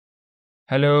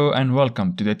Hello and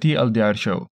welcome to the TLDR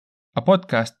show, a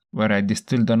podcast where I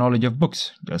distill the knowledge of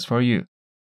books just for you.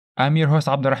 I'm your host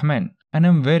Abdurrahman, and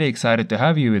I'm very excited to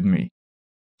have you with me.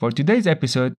 For today's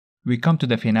episode, we come to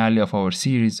the finale of our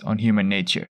series on human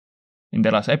nature. In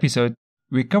the last episode,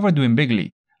 we covered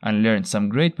Wimbigly and learned some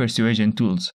great persuasion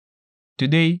tools.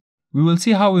 Today, we will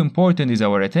see how important is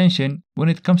our attention when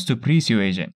it comes to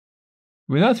Pre-Suasion.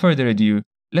 Without further ado,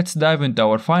 let's dive into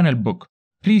our final book,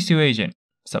 Pre-Suasion,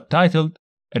 subtitled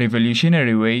A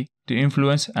Revolutionary Way to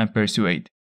Influence and Persuade,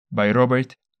 by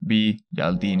Robert B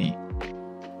Cialdini.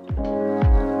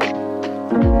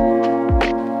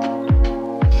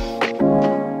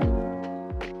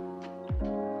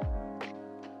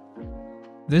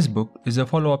 This book is a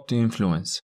follow-up to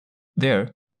Influence.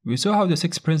 There, we saw how the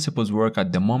 6 principles work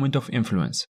at the moment of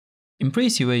influence. In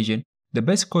Pre-Suasion, the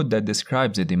best quote that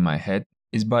describes it in my head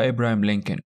is by Abraham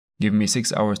Lincoln. Give me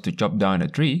 6 hours to chop down a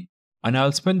tree, and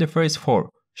I'll spend the first 4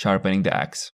 sharpening the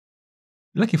axe.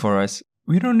 Lucky for us,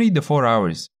 we don't need the 4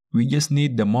 hours, we just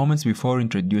need the moments before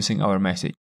introducing our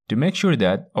message to make sure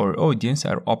that our audience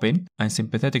are open and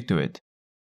sympathetic to it.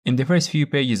 In the first few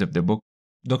pages of the book,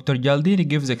 Dr. Cialdini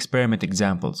gives experiment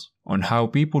examples on how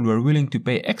people were willing to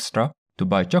pay extra to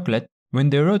buy chocolate when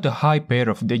they wrote a high pair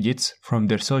of digits from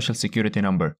their social security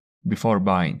number before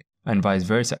buying, and vice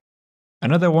versa.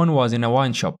 Another one was in a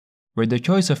wine shop, where the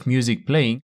choice of music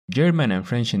playing, German and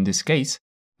French in this case,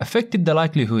 affected the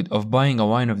likelihood of buying a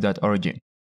wine of that origin.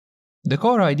 The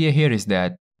core idea here is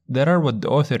that there are what the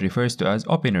author refers to as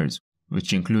openers,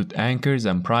 which include anchors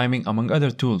and priming among other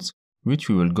tools, which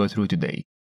we will go through today.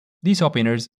 These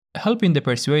openers help in the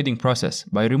persuading process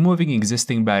by removing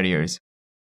existing barriers.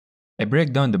 I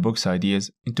break down the book's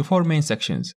ideas into 4 main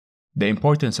sections: the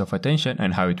importance of attention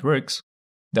and how it works,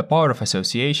 the power of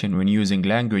association when using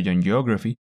language and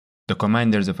geography, the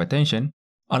commanders of attention,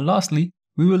 and lastly,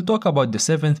 we will talk about the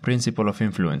 7th principle of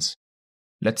influence.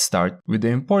 Let's start with the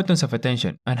importance of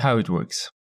attention and how it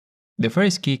works. The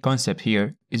first key concept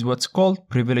here is what's called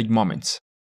privileged moments.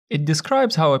 It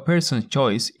describes how a person's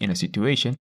choice in a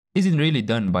situation isn't really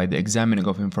done by the examining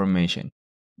of information,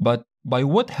 but by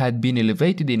what had been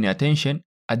elevated in attention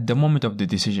at the moment of the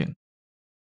decision.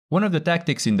 One of the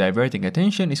tactics in diverting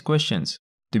attention is questions.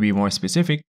 To be more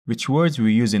specific, which words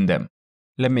we use in them.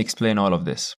 Let me explain all of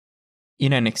this.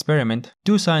 In an experiment,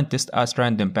 2 scientists asked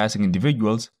random passing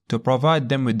individuals to provide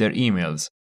them with their emails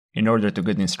in order to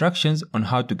get instructions on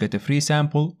how to get a free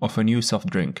sample of a new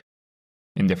soft drink.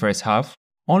 In the first half,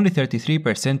 only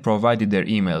 33% provided their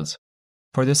emails.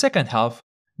 For the second half,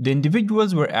 the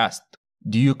individuals were asked,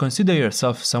 "Do you consider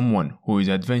yourself someone who is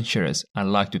adventurous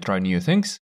and like to try new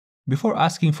things?" before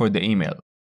asking for the email.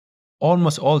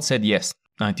 Almost all said yes,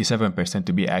 97%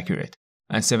 to be accurate,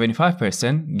 and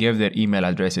 75% gave their email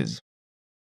addresses.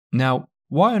 Now,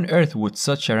 why on earth would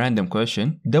such a random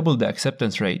question double the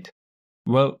acceptance rate?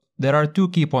 Well, there are 2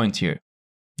 key points here.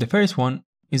 The first one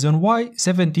is on why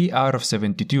 70 out of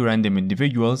 72 random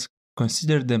individuals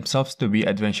consider themselves to be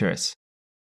adventurous.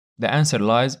 The answer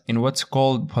lies in what's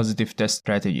called positive test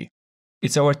strategy.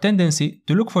 It's our tendency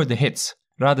to look for the hits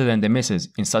rather than the misses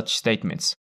in such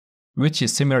statements, which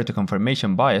is similar to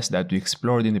confirmation bias that we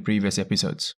explored in the previous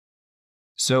episodes.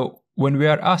 So, when we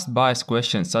are asked biased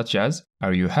questions such as,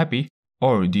 "Are you happy?"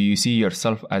 or "Do you see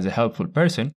yourself as a helpful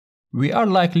person?" we are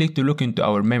likely to look into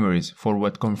our memories for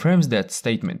what confirms that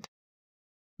statement.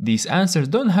 These answers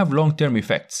don't have long-term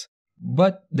effects,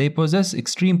 but they possess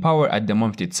extreme power at the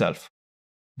moment itself.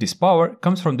 This power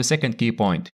comes from the second key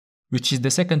point, which is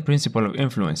the 2nd principle of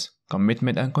influence,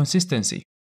 commitment and consistency.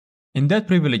 In that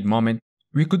privileged moment,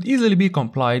 we could easily be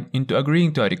complied into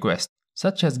agreeing to a request,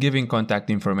 such as giving contact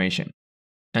information.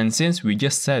 And since we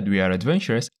just said we are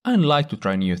adventurous and like to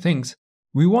try new things,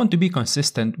 we want to be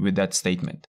consistent with that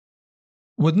statement.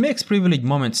 What makes privileged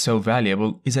moments so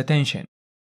valuable is attention.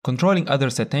 Controlling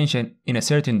others' attention in a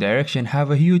certain direction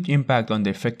have a huge impact on the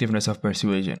effectiveness of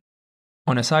persuasion.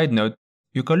 On a side note,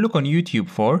 you can look on YouTube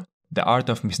for The Art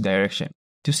of Misdirection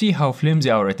to see how flimsy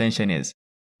our attention is.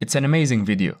 It's an amazing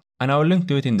video, and I'll link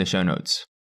to it in the show notes.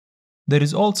 There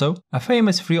is also a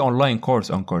famous free online course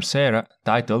on Coursera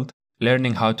titled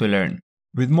Learning How to Learn,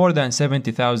 with more than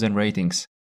 70,000 ratings.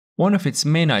 One of its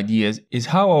main ideas is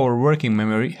how our working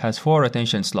memory has 4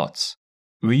 attention slots.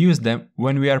 We use them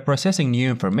when we are processing new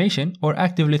information or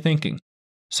actively thinking.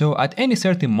 So at any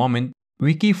certain moment,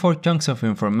 we keep 4 chunks of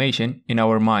information in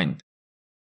our mind.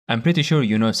 I'm pretty sure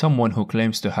you know someone who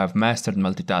claims to have mastered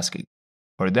multitasking.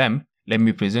 For them, let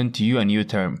me present to you a new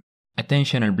term,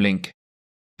 attentional blink.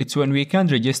 It's when we can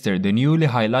register the newly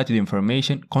highlighted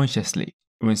information consciously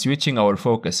when switching our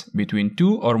focus between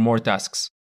 2 or more tasks.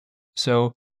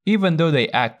 So, Even though they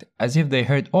act as if they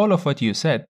heard all of what you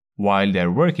said while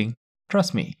they're working,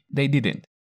 trust me, they didn't.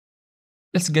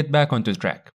 Let's get back onto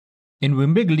track. In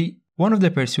Wimbigly, one of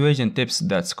the persuasion tips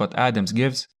that Scott Adams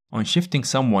gives on shifting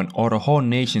someone or a whole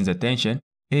nation's attention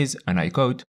is, and I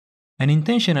quote, "An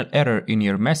intentional error in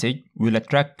your message will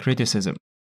attract criticism.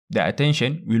 The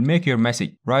attention will make your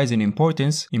message rise in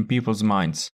importance in people's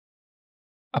minds."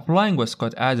 Applying what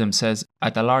Scott Adams says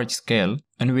at a large scale,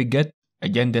 and we get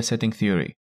agenda-setting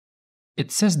theory. It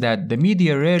says that the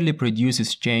media rarely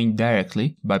produces change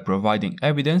directly by providing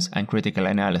evidence and critical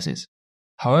analysis.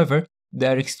 However, they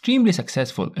are extremely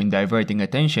successful in diverting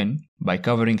attention by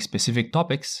covering specific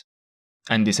topics,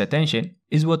 and this attention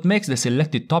is what makes the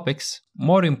selected topics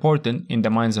more important in the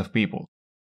minds of people.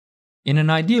 In an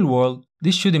ideal world,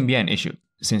 this shouldn't be an issue,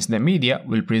 since the media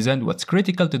will present what's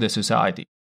critical to the society.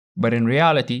 But in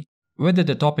reality, whether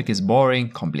the topic is boring,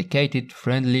 complicated,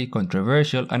 friendly,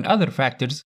 controversial, and other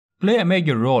factors play a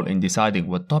major role in deciding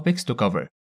what topics to cover.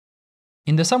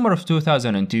 In the summer of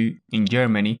 2002, in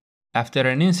Germany, after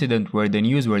an incident where the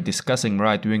news were discussing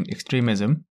right-wing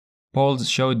extremism, polls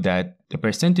showed that the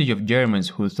percentage of Germans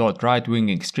who thought right-wing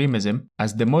extremism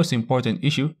as the most important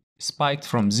issue spiked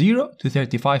from 0 to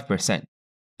 35%,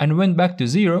 and went back to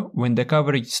 0 when the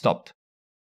coverage stopped.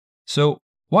 So,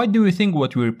 why do we think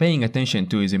what we're paying attention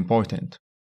to is important?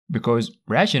 Because,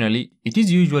 rationally, it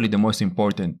is usually the most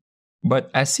important.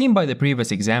 But as seen by the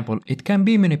previous example, it can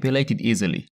be manipulated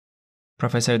easily.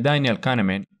 Professor Daniel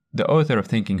Kahneman, the author of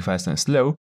Thinking Fast and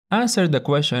Slow, answered the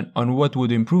question on what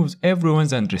would improve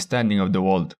everyone's understanding of the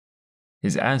world.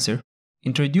 His answer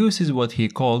introduces what he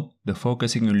called the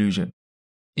focusing illusion.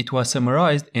 It was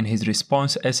summarized in his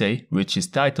response essay, which is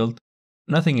titled,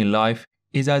 "Nothing in life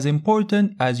is as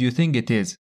important as you think it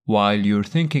is while you're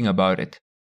thinking about it."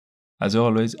 As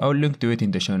always, I'll link to it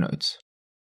in the show notes.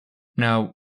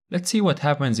 Now, let's see what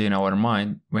happens in our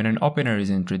mind when an opener is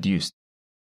introduced.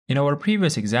 In our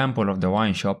previous example of the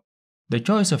wine shop, the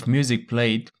choice of music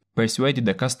played persuaded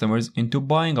the customers into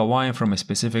buying a wine from a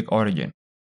specific origin.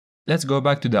 Let's go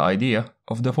back to the idea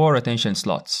of the 4 attention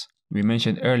slots we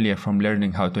mentioned earlier from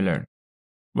learning how to learn.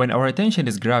 When our attention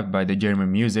is grabbed by the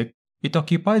German music, it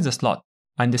occupies a slot,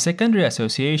 and the secondary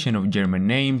association of German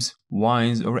names,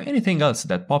 wines, or anything else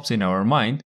that pops in our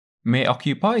mind may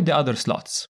occupy the other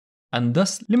slots, and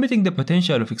thus limiting the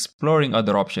potential of exploring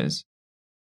other options.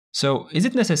 So, is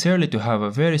it necessary to have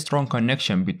a very strong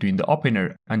connection between the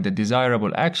opener and the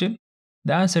desirable action?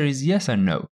 The answer is yes and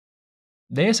no.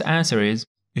 The yes answer is,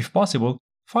 if possible,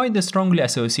 find a strongly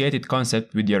associated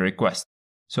concept with your request,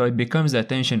 so it becomes the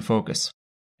attention focus.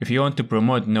 If you want to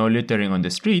promote no littering on the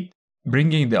street,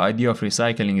 bringing the idea of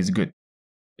recycling is good.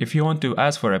 If you want to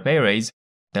ask for a pay raise,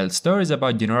 tell stories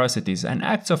about generosities and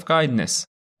acts of kindness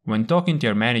when talking to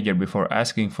your manager before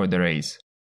asking for the raise.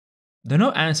 The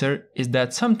no answer is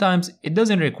that sometimes it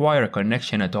doesn't require a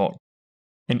connection at all.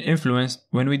 In Influence,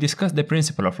 when we discuss the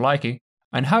principle of liking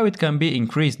and how it can be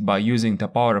increased by using the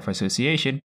power of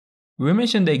association, we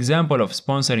mentioned the example of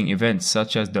sponsoring events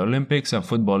such as the Olympics and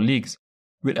football leagues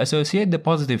will associate the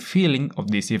positive feeling of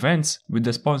these events with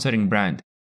the sponsoring brand.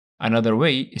 Another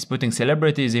way is putting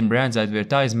celebrities in brands'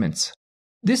 advertisements.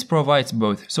 This provides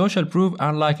both social proof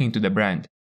and liking to the brand.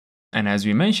 And as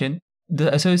we mentioned,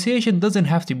 the association doesn't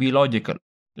have to be logical,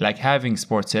 like having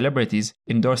sports celebrities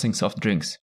endorsing soft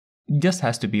drinks. It just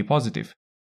has to be positive.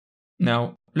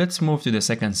 Now, let's move to the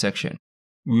second section.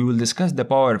 We will discuss the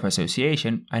power of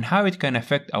association and how it can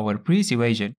affect our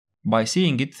pre-suasion by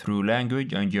seeing it through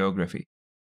language and geography.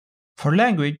 For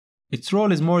language, its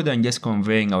role is more than just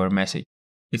conveying our message.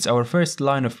 It's our first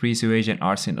line of pre-suasion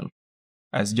arsenal.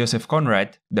 As Joseph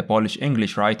Conrad, the Polish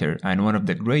English writer and one of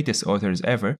the greatest authors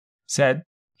ever, said,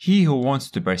 "He who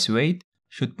wants to persuade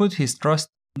should put his trust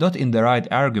not in the right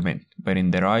argument, but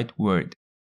in the right word."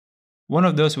 One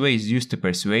of those ways used to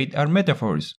persuade are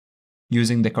metaphors.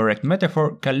 Using the correct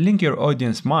metaphor can link your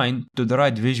audience's mind to the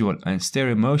right visual and stir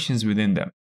emotions within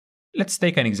them. Let's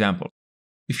take an example.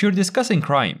 If you're discussing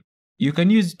crime, you can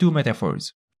use 2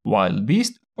 metaphors, wild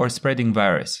beast or spreading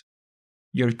virus.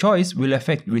 Your choice will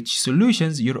affect which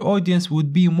solutions your audience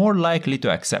would be more likely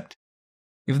to accept.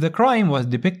 If the crime was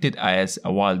depicted as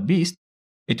a wild beast,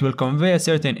 it will convey a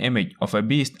certain image of a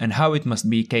beast and how it must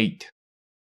be caged.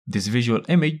 This visual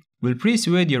image will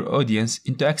persuade your audience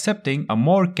into accepting a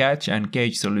more catch and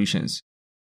cage solutions.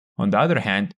 On the other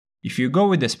hand, if you go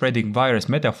with the spreading virus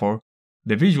metaphor,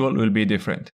 the visual will be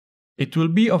different. It will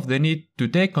be of the need to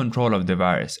take control of the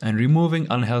virus and removing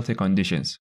unhealthy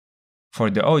conditions. For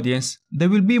the audience, they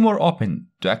will be more open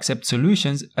to accept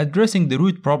solutions addressing the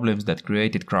root problems that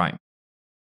created crime.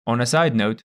 On a side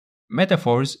note,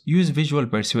 metaphors use visual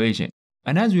persuasion,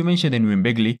 and as we mentioned in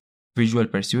Wimbigley, visual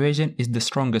persuasion is the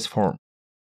strongest form.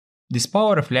 This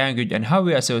power of language and how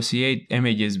we associate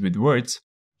images with words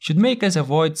should make us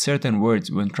avoid certain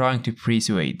words when trying to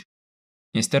persuade.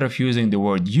 Instead of using the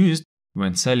word used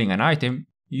when selling an item,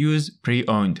 use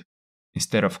pre-owned.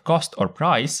 Instead of cost or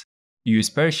price, use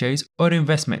purchase or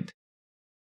investment.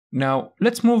 Now,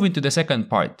 let's move into the second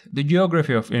part, the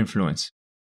geography of influence.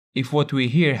 If what we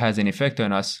hear has an effect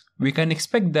on us, we can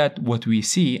expect that what we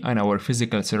see and our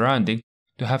physical surrounding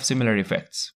to have similar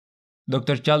effects.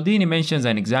 Dr. Cialdini mentions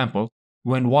an example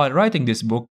when, while writing this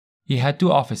book, he had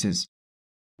two offices.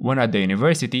 One at the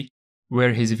university,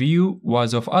 where his view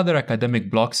was of other academic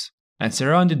blocks and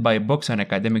surrounded by books and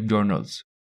academic journals.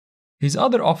 His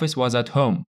other office was at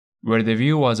home, where the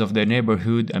view was of the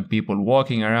neighborhood and people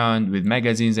walking around with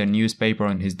magazines and newspaper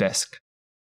on his desk.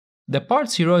 The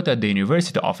parts he wrote at the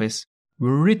university office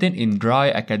were written in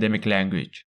dry academic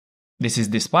language. This is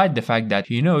despite the fact that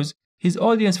he knows his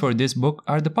audience for this book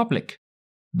are the public,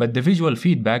 but the visual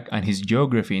feedback and his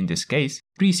geography in this case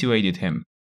persuaded him.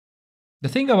 The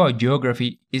thing about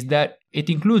geography is that it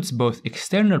includes both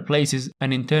external places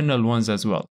and internal ones as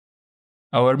well.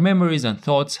 Our memories and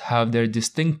thoughts have their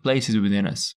distinct places within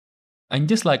us. And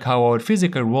just like how our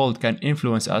physical world can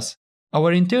influence us,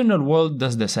 our internal world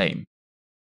does the same.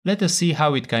 Let us see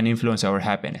how it can influence our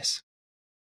happiness.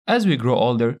 As we grow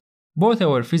older, both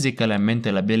our physical and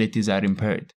mental abilities are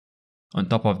impaired. On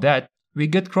top of that, we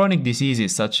get chronic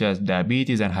diseases such as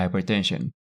diabetes and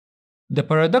hypertension. The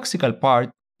paradoxical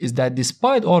part is that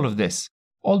despite all of this,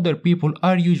 older people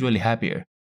are usually happier.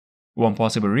 One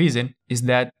possible reason is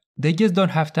that they just don't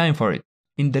have time for it,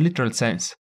 in the literal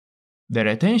sense. Their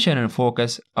attention and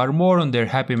focus are more on their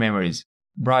happy memories,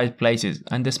 bright places,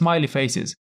 and the smiley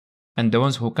faces, and the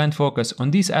ones who can't focus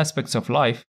on these aspects of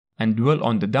life and dwell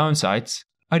on the downsides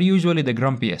are usually the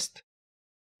grumpiest.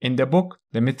 In the book,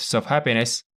 The Myths of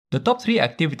Happiness, the top 3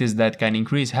 activities that can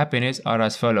increase happiness are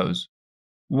as follows.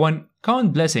 1.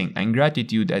 Count blessing and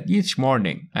gratitude at each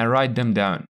morning and write them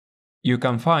down. You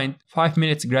can find 5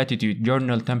 minutes gratitude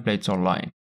journal templates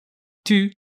online.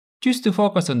 2. Choose to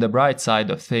focus on the bright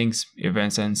side of things,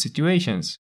 events, and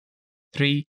situations.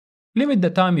 3. Limit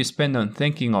the time you spend on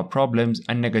thinking of problems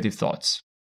and negative thoughts.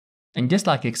 And just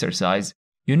like exercise,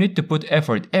 you need to put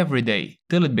effort every day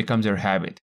till it becomes your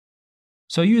habit.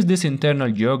 So use this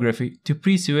internal geography to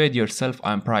persuade yourself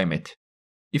and prime it.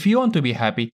 If you want to be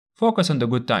happy, focus on the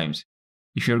good times.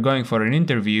 If you're going for an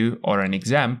interview or an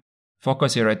exam,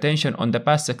 focus your attention on the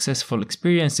past successful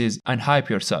experiences and hype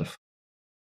yourself.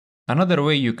 Another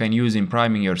way you can use in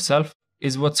priming yourself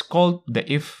is what's called the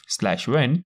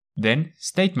if/when, then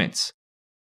statements.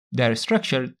 They are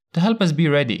structured to help us be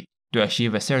ready to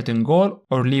achieve a certain goal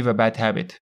or leave a bad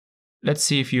habit. Let's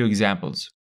see a few examples.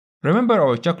 Remember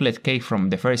our chocolate cake from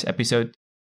the first episode?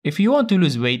 If you want to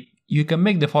lose weight, you can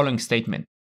make the following statement.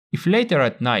 If later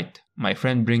at night my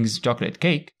friend brings chocolate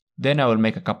cake, then I will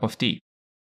make a cup of tea.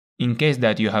 In case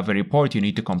that you have a report you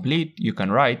need to complete, you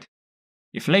can write,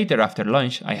 if later after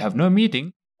lunch I have no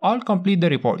meeting, I'll complete the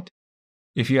report.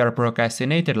 If you are a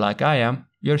procrastinator like I am,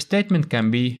 your statement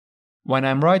can be, when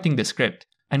I'm writing the script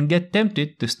and get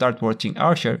tempted to start watching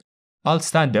Archer, I'll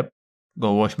stand up,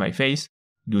 go wash my face,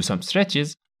 do some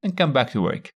stretches, and come back to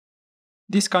work.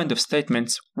 These kind of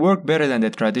statements work better than the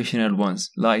traditional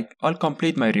ones, like I'll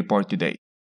complete my report today.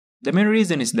 The main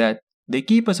reason is that they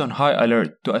keep us on high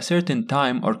alert to a certain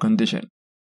time or condition.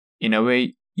 In a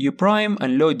way, you prime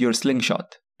and load your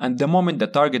slingshot, and the moment the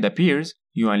target appears,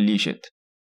 you unleash it.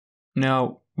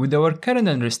 Now, with our current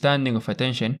understanding of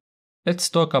attention, let's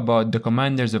talk about the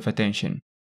commanders of attention,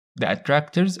 the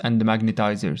attractors and the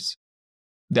magnetizers.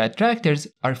 The attractors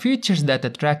are features that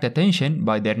attract attention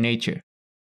by their nature.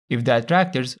 If the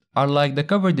attractors are like the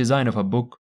cover design of a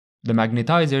book, the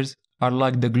magnetizers are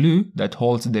like the glue that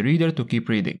holds the reader to keep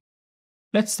reading.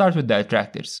 Let's start with the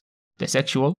attractors, the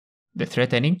sexual, the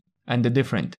threatening, and the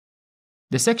different.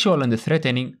 The sexual and the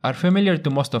threatening are familiar to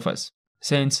most of us,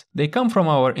 since they come from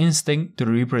our instinct to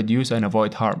reproduce and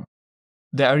avoid harm.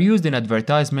 They are used in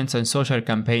advertisements and social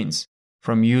campaigns,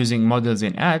 from using models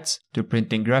in ads to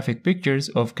printing graphic pictures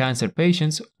of cancer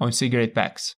patients on cigarette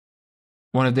packs.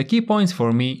 One of the key points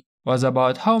for me was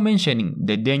about how mentioning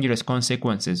the dangerous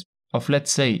consequences of,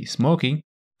 let's say, smoking,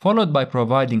 followed by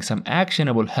providing some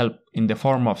actionable help in the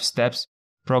form of steps,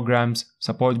 programs,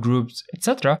 support groups,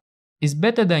 etc., is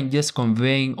better than just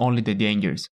conveying only the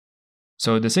dangers.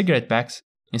 So the cigarette packs,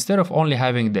 instead of only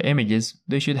having the images,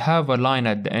 they should have a line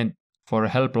at the end for a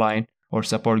helpline or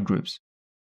support groups.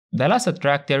 The last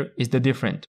attractor is the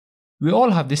different. We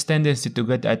all have this tendency to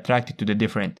get attracted to the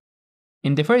different.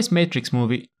 In the first Matrix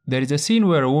movie, there is a scene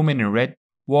where a woman in red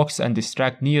walks and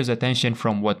distracts Neo's attention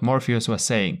from what Morpheus was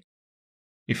saying.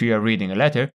 If you are reading a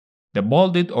letter, the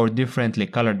bolded or differently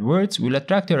colored words will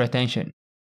attract your attention.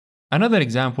 Another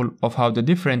example of how the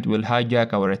different will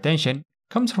hijack our attention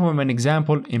comes from an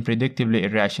example in Predictably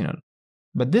Irrational.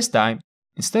 But this time,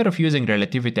 instead of using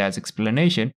relativity as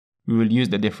explanation, we will use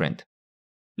the different.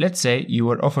 Let's say you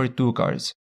were offered two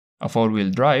cars, a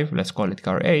four-wheel drive, let's call it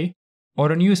car A,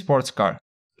 or a new sports car,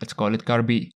 let's call it car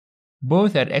B.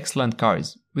 Both are excellent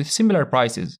cars with similar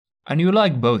prices, and you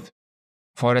like both.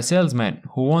 For a salesman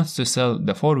who wants to sell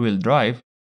the four-wheel drive,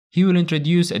 he will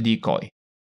introduce a decoy.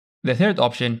 The third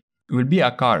option will be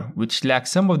a car which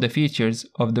lacks some of the features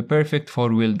of the perfect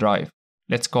four-wheel drive.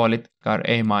 Let's call it car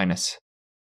A-.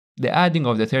 The adding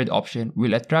of the third option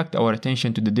will attract our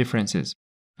attention to the differences.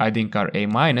 Adding car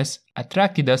A-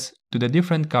 attracted us to the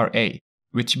different car A,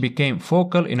 which became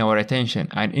focal in our attention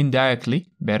and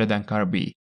indirectly better than car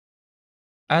B.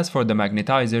 As for the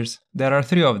magnetizers, there are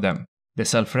three of them: the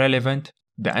self-relevant,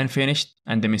 the unfinished,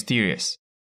 and the mysterious.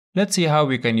 Let's see how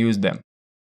we can use them.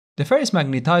 The first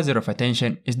magnetizer of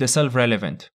attention is the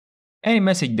self-relevant. Any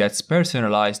message that's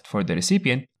personalized for the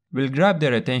recipient will grab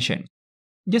their attention.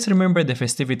 Just remember the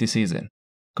festivity season.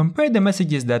 Compare the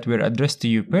messages that were addressed to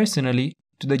you personally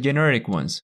to the generic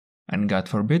ones, and God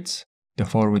forbids, the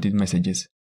forwarded messages.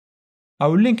 I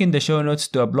will link in the show notes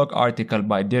to a blog article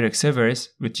by Derek Severus,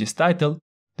 which is titled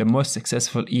 "The Most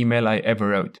Successful Email I Ever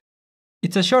Wrote."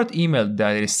 It's a short email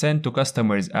that is sent to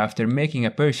customers after making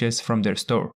a purchase from their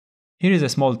store. Here is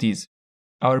a small tease.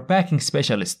 Our packing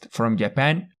specialist from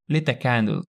Japan lit a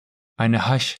candle, and a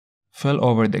hush fell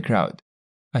over the crowd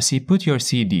as he put your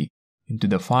CD into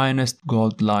the finest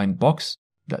gold-lined box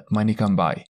that money can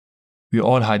buy. We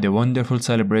all had a wonderful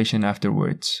celebration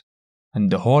afterwards,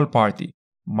 and the whole party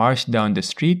marched down the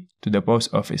street to the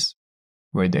post office,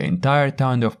 where the entire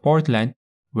town of Portland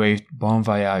waved bon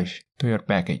voyage to your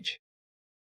package.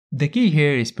 The key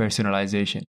here is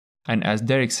personalization, and as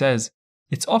Derek says,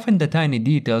 it's often the tiny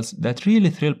details that really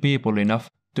thrill people enough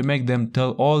to make them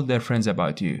tell all their friends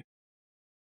about you.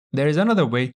 There is another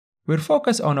way where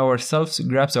focus on ourselves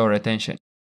grabs our attention.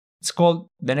 It's called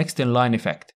the next in line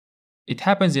effect. It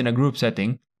happens in a group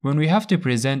setting when we have to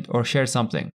present or share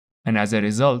something, and as a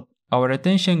result, our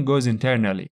attention goes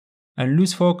internally and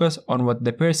lose focus on what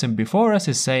the person before us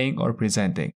is saying or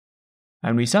presenting.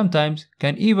 And we sometimes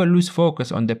can even lose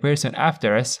focus on the person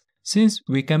after us since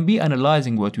we can be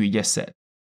analyzing what we just said.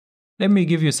 Let me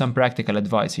give you some practical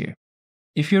advice here.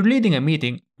 If you're leading a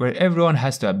meeting where everyone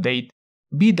has to update,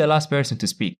 be the last person to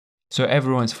speak, so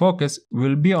everyone's focus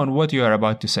will be on what you are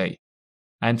about to say.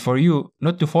 And for you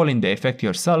not to fall in the effect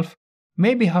yourself,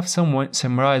 maybe have someone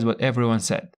summarize what everyone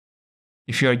said.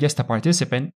 If you are just a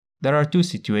participant, there are two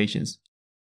situations.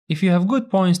 If you have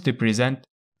good points to present,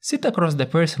 sit across the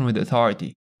person with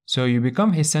authority, so you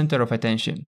become his center of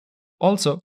attention.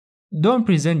 Also, don't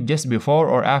present just before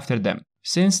or after them,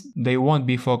 since they won't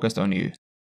be focused on you.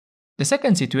 The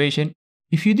second situation,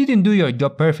 if you didn't do your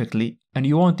job perfectly and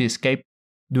you want to escape,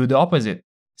 do the opposite.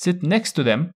 Sit next to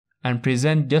them and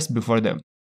present just before them.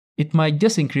 It might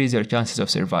just increase your chances of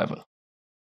survival.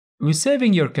 With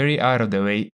saving your career out of the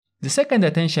way, the second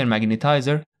attention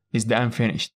magnetizer is the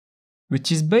unfinished,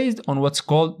 which is based on what's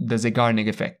called the Zeigarnik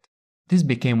effect. This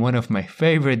became one of my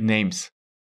favorite names.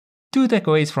 Two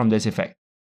takeaways from this effect.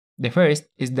 The first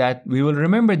is that we will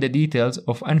remember the details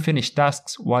of unfinished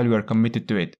tasks while we are committed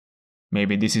to it.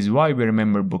 Maybe this is why we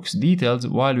remember books' details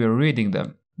while we are reading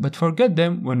them, but forget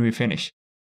them when we finish.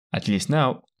 At least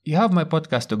now, you have my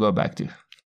podcast to go back to.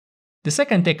 The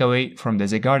second takeaway from the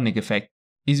Zeigarnik effect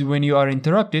is when you are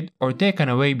interrupted or taken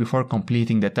away before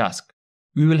completing the task.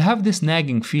 We will have this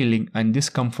nagging feeling and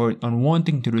discomfort on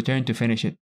wanting to return to finish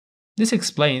it. This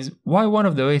explains why one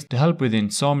of the ways to help with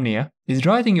insomnia is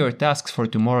writing your tasks for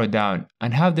tomorrow down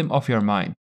and have them off your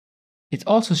mind. It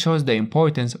also shows the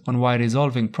importance on why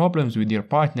resolving problems with your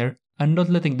partner and not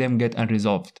letting them get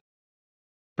unresolved.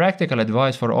 Practical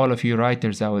advice for all of you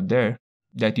writers out there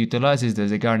that utilizes the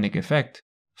Zeigarnik effect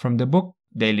from the book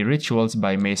Daily Rituals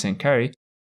by Mason Carey.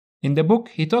 In the book,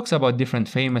 he talks about different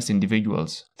famous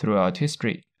individuals throughout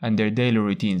history and their daily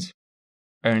routines.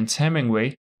 Ernest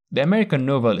Hemingway, the American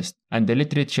novelist and the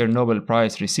Literature Nobel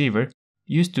Prize receiver,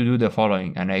 used to do the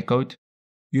following, and I quote,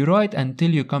 "You write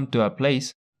until you come to a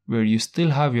place where you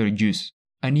still have your juice,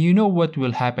 and you know what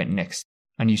will happen next,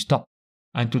 and you stop,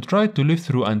 and to try to live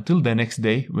through until the next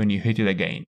day when you hit it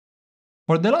again."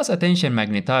 For the last attention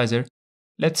magnetizer,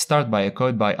 let's start by a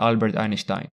quote by Albert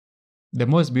Einstein. "The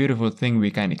most beautiful thing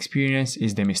we can experience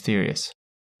is the mysterious.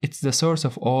 It's the source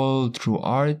of all true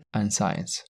art and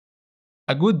science."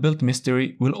 A good built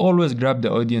mystery will always grab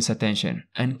the audience attention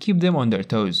and keep them on their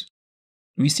toes.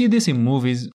 We see this in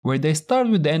movies where they start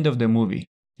with the end of the movie,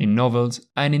 in novels,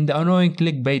 and in the annoying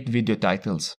clickbait video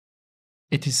titles.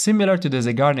 It is similar to the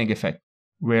Zeigarnik effect,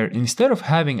 where instead of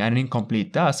having an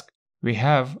incomplete task, we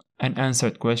have an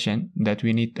answered question that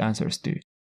we need answers to.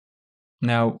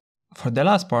 Now, for the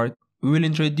last part, we will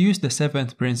introduce the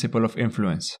seventh principle of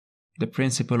influence, the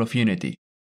principle of unity.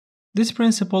 This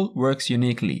principle works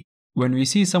uniquely when we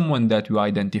see someone that we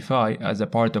identify as a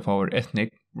part of our ethnic,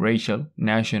 racial,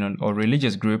 national, or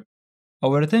religious group.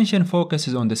 Our attention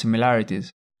focuses on the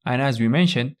similarities, and as we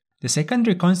mentioned, the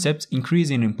secondary concepts increase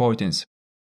in importance.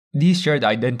 These shared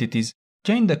identities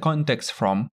change the context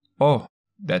from, oh,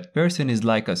 that person is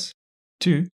like us,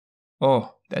 to,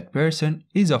 oh, that person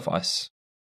is of us.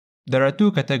 There are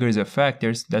two categories of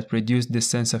factors that produce this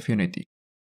sense of unity.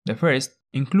 The first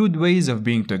include ways of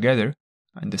being together,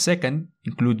 and the second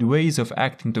include ways of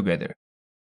acting together.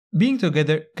 Being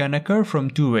together can occur from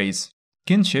two ways,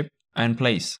 kinship and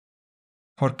place.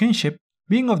 For kinship,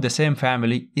 being of the same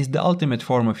family is the ultimate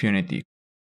form of unity,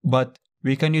 but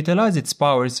we can utilize its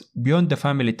powers beyond the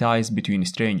family ties between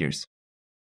strangers.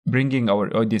 Bringing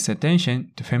our audience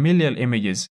attention to familial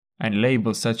images and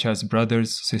labels such as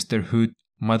brothers, sisterhood,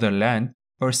 motherland,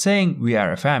 or saying we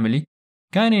are a family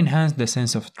can enhance the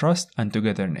sense of trust and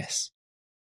togetherness.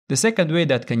 The second way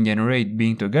that can generate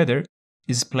being together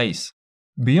is place.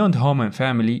 Beyond home and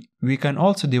family, we can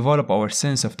also develop our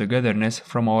sense of togetherness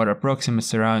from our approximate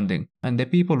surrounding and the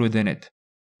people within it.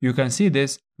 You can see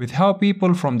this with how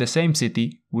people from the same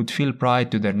city would feel pride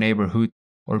to their neighborhood,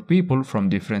 or people from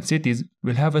different cities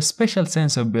will have a special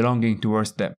sense of belonging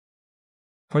towards them.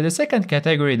 For the second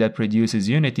category that produces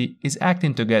unity is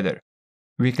acting together.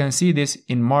 We can see this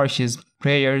in marches,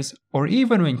 prayers, or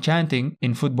even when chanting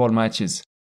in football matches.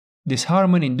 This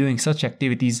harmony in doing such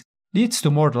activities leads to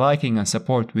more liking and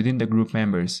support within the group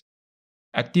members.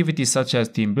 Activities such as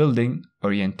team building,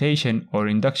 orientation, or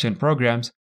induction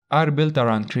programs are built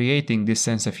around creating this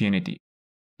sense of unity.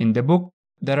 In the book,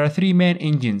 there are three main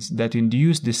engines that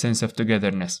induce this sense of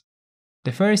togetherness.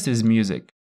 The first is music.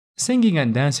 Singing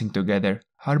and dancing together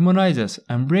harmonizes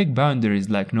and break boundaries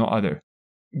like no other.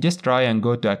 Just try and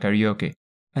go to a karaoke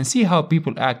and see how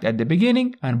people act at the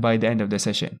beginning and by the end of the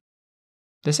session.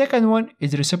 The second one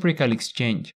is reciprocal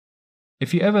exchange.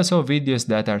 If you ever saw videos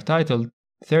that are titled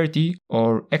 30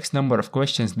 or X number of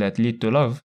questions that lead to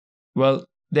love, well,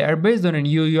 they are based on a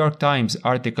New York Times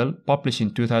article published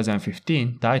in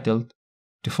 2015 titled,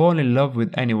 "To fall in love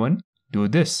with anyone, do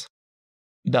this."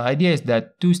 The idea is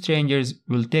that two strangers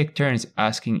will take turns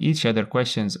asking each other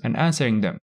questions and answering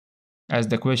them. As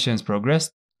the questions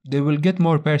progress, they will get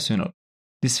more personal.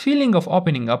 This feeling of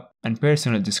opening up and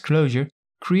personal disclosure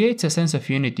creates a sense of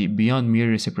unity beyond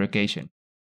mere reciprocation.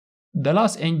 The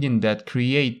last engine that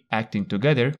creates acting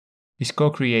together is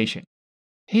co-creation.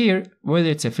 Here, whether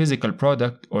it's a physical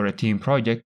product or a team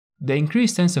project, the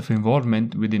increased sense of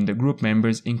involvement within the group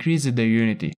members increases their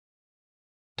unity.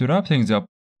 To wrap things up,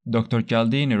 Dr.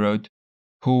 Cialdini wrote,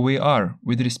 "Who we are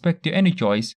with respect to any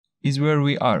choice is where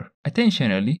we are,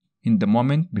 attentionally, in the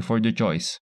moment before the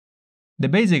choice." The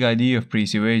basic idea of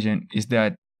Pre-Suasion is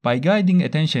that by guiding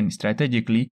attention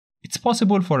strategically, it's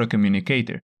possible for a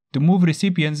communicator to move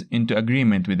recipients into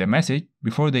agreement with a message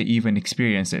before they even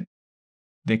experience it.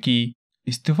 The key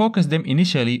is to focus them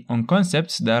initially on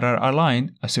concepts that are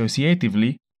aligned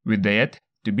associatively with the yet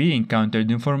to be encountered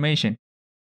information.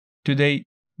 Today,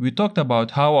 we talked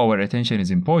about how our attention is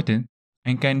important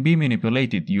and can be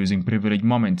manipulated using privileged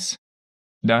moments.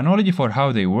 The analogy for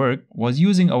how they work was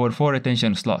using our 4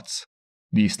 attention slots.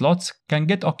 These slots can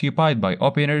get occupied by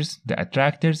openers, the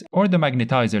attractors, or the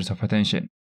magnetizers of attention.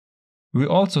 We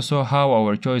also saw how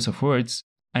our choice of words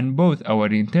and both our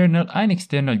internal and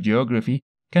external geography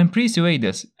can persuade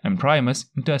us and prime us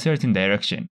into a certain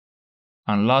direction.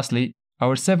 And lastly,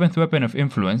 our 7th weapon of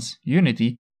influence,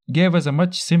 unity, gave us a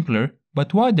much simpler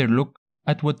but wider look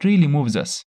at what really moves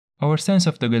us, our sense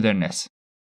of togetherness.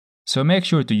 So make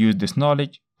sure to use this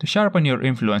knowledge to sharpen your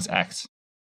influence axe.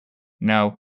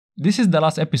 Now, this is the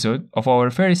last episode of our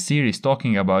first series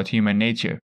talking about human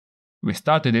nature. We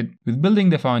started it with building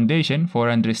the foundation for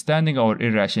understanding our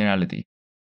irrationality.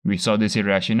 We saw this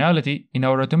irrationality in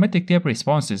our automatic tape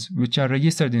responses, which are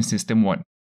registered in System 1.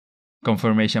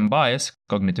 Confirmation bias,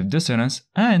 cognitive dissonance,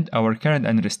 and our current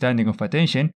understanding of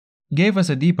attention gave us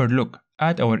a deeper look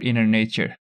at our inner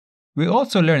nature. We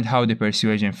also learned how the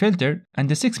persuasion filter and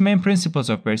the 6 main principles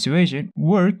of persuasion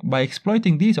work by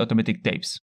exploiting these automatic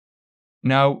tapes.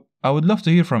 Now, I would love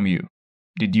to hear from you.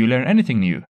 Did you learn anything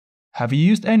new? Have you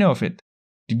used any of it?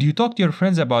 Did you talk to your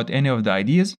friends about any of the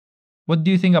ideas? What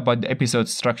do you think about the episode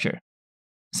structure?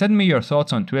 Send me your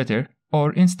thoughts on Twitter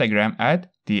or Instagram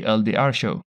at TLDR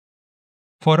Show.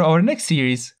 For our next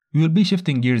series, we will be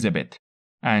shifting gears a bit.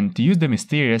 And to use the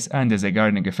mysterious and the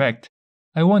Zeigarnik effect,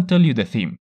 I won't tell you the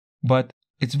theme, but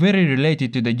it's very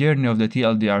related to the journey of the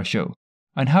TLDR show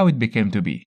and how it became to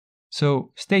be.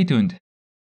 So stay tuned.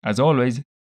 As always,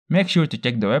 make sure to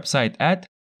check the website at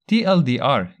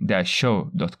tldr-show.com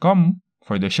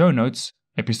for the show notes,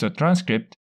 episode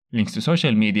transcript, links to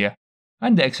social media,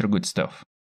 and the extra good stuff.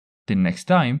 Till next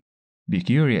time, be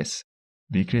curious,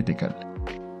 be critical.